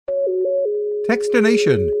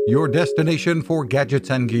Techstination, your destination for gadgets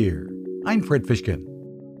and gear. I'm Fred Fishkin.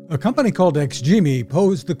 A company called XGIMI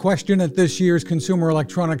posed the question at this year's Consumer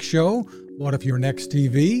Electronics Show, what if your next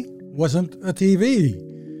TV wasn't a TV?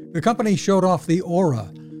 The company showed off the Aura,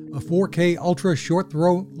 a 4K ultra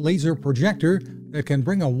short-throw laser projector that can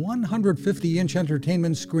bring a 150-inch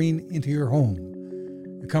entertainment screen into your home.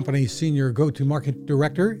 The company's senior go-to-market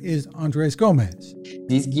director is Andres Gomez.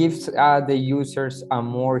 This gives the users a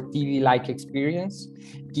more TV-like experience,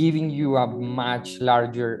 giving you a much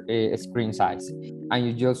larger screen size. And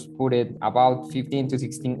you just put it about 15 to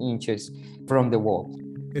 16 inches from the wall.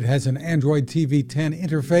 It has an Android TV 10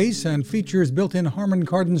 interface and features built-in Harman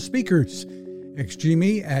Kardon speakers.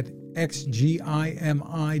 XGIMI at XGIMI.com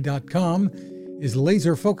is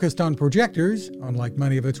laser-focused on projectors, unlike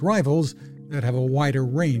many of its rivals that have a wider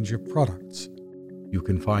range of products. You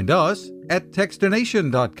can find us at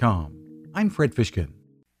Techstination.com. I'm Fred Fishkin.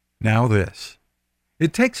 Now this.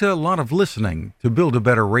 It takes a lot of listening to build a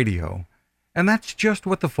better radio, and that's just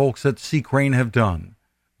what the folks at C. Crane have done.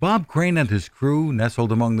 Bob Crane and his crew,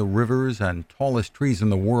 nestled among the rivers and tallest trees in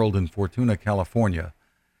the world in Fortuna, California,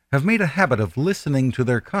 have made a habit of listening to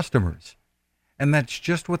their customers. And that's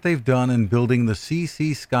just what they've done in building the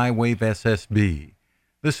CC Skywave SSB,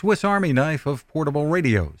 the Swiss Army knife of portable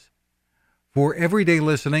radios. For everyday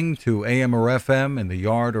listening to AM or FM in the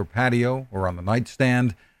yard or patio or on the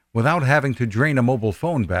nightstand without having to drain a mobile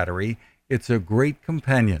phone battery, it's a great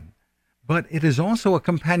companion. But it is also a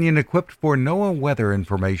companion equipped for NOAA weather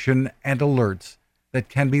information and alerts that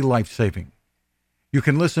can be life-saving. You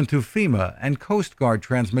can listen to FEMA and Coast Guard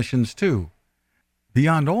transmissions too.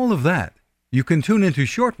 Beyond all of that, you can tune into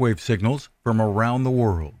shortwave signals from around the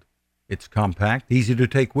world. It's compact, easy to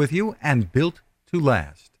take with you, and built to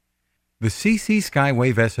last. The CC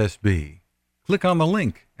Skywave SSB. Click on the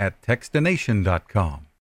link at Techstination.com.